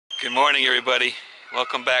Good morning, everybody.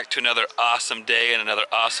 Welcome back to another awesome day and another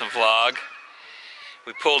awesome vlog.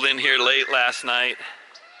 We pulled in here late last night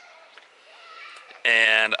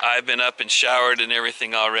and I've been up and showered and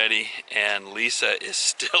everything already, and Lisa is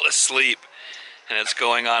still asleep and it's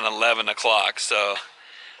going on 11 o'clock, so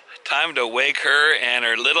time to wake her and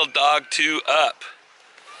her little dog too up.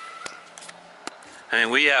 I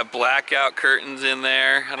mean, we have blackout curtains in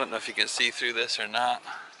there. I don't know if you can see through this or not,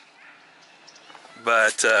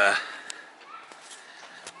 but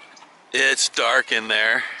it's dark in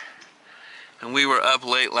there, and we were up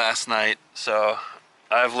late last night, so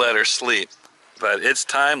I've let her sleep. But it's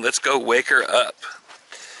time, let's go wake her up.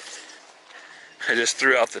 I just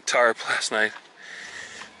threw out the tarp last night.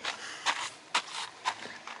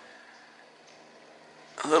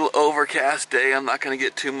 A little overcast day. I'm not going to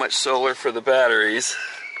get too much solar for the batteries.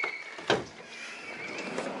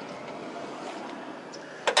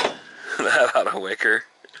 That ought to wake her.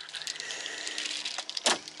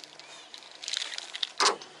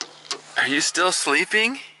 Are you still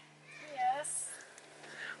sleeping? Yes.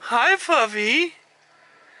 Hi, puppy.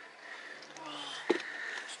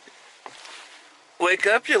 Wake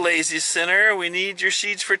up, you lazy sinner. We need your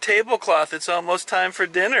sheets for tablecloth. It's almost time for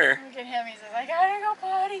dinner. Look at him. He says, I gotta go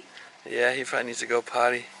potty. Yeah, he probably needs to go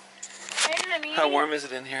potty. Hey, honey. How warm is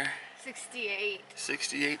it in here? 68.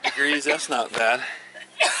 68 degrees. That's not bad.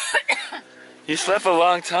 You slept a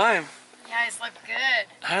long time. Yeah, I slept good.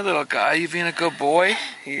 Hi, little guy. You being a good boy?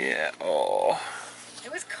 Yeah. Oh.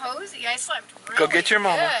 It was cozy. I slept really Go get your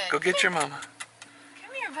mama. good. Go get your mama.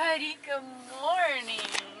 Come here, buddy. Good morning.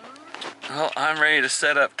 Well, I'm ready to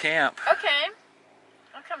set up camp Okay.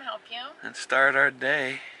 I'll come help you. and start our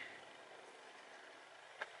day.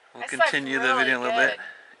 We'll I slept continue the really video a little good. bit.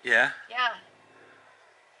 Yeah. Yeah.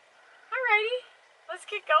 Alrighty. Let's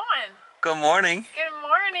get going. Good morning. Good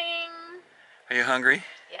morning. Are you hungry?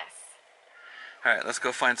 Yes. All right, let's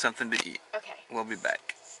go find something to eat. Okay. We'll be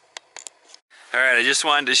back. All right, I just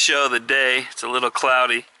wanted to show the day. It's a little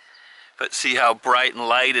cloudy, but see how bright and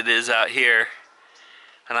light it is out here.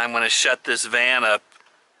 And I'm going to shut this van up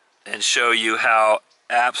and show you how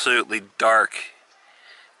absolutely dark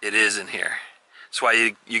it is in here. That's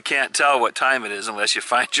why you can't tell what time it is unless you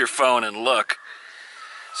find your phone and look.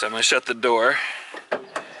 So I'm going to shut the door,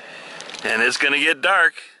 and it's going to get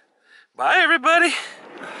dark. Bye, everybody.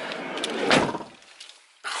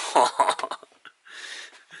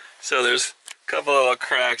 So there's a couple little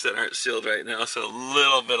cracks that aren't sealed right now, so a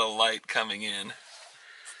little bit of light coming in.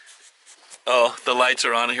 Oh, the lights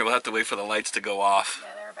are on here. We'll have to wait for the lights to go off.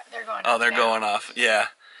 Yeah, they're going off. Oh, they're going off. Yeah.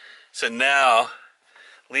 So now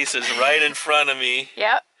Lisa's right in front of me.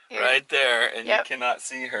 Yep. Here. Right there, and you cannot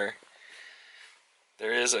see her.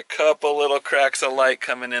 There is a couple little cracks of light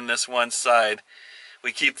coming in this one side.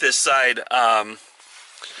 We keep this side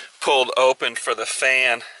pulled open for the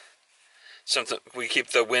fan. We keep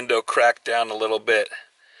the window cracked down a little bit,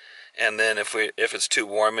 and then if it's too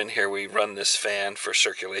warm in here, we run this fan for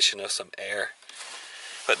circulation of some air.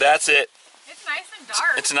 But that's it. It's nice and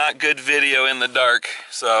dark. It's not good video in the dark,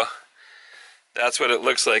 so that's what it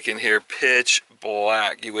looks like in here. Pitch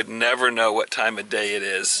black. You would never know what time of day it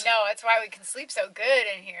is. No, that's why we can sleep so good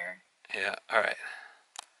in here. Yeah, all right.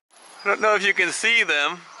 I don't know if you can see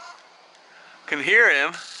them. Can hear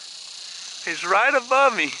him. He's right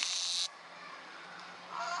above me.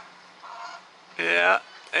 Yeah,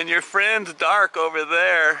 and your friend's dark over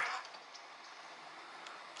there.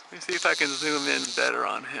 Let me see if I can zoom in better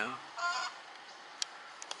on him.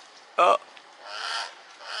 Oh.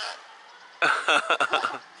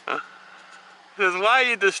 Says, why are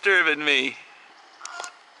you disturbing me?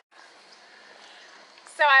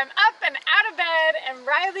 So I'm up and out of bed, and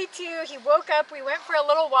Riley too. He woke up, we went for a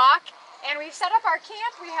little walk, and we've set up our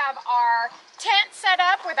camp. We have our tent set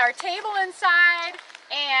up with our table inside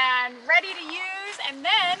and ready to use, and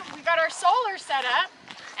then we got our solar set up.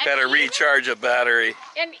 Got to recharge a battery.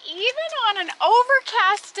 And even on an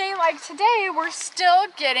overcast day like today, we're still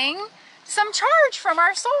getting some charge from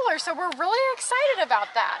our solar, so we're really excited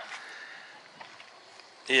about that.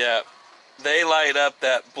 Yeah, they light up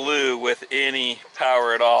that blue with any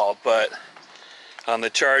power at all, but on the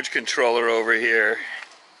charge controller over here,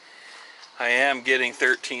 I am getting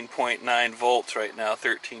 13.9 volts right now,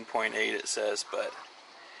 13.8 it says, but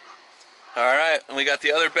alright, and we got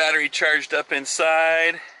the other battery charged up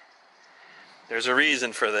inside. There's a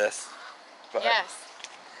reason for this. But, yes.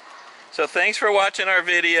 So thanks for watching our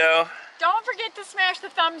video. Don't forget to smash the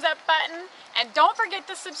thumbs up button, and don't forget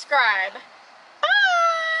to subscribe.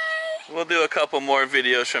 Bye! We'll do a couple more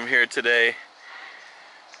videos from here today.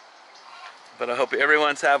 But I hope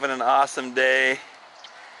everyone's having an awesome day.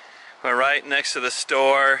 We're right next to the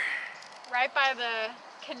store. Right by the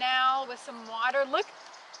canal with some water. Look,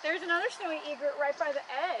 there's another snowy egret right by the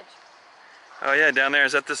edge. Oh yeah, down there.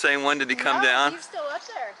 Is that the same one? Did he come down? He's still up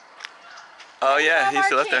there. Oh yeah, he's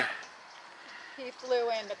still up there. He flew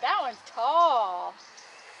in, but that one's tall.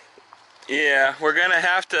 Yeah, we're gonna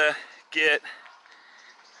have to get...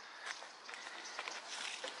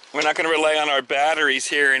 We're not gonna rely on our batteries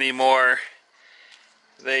here anymore.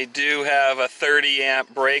 They do have a 30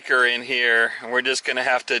 amp breaker in here, and we're just gonna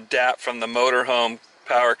have to adapt from the motorhome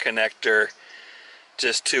power connector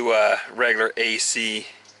just to a regular AC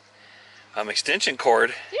extension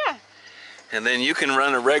cord. Yeah. And then you can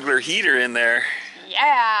run a regular heater in there.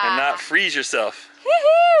 Yeah. And not freeze yourself.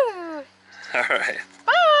 Woohoo! All right.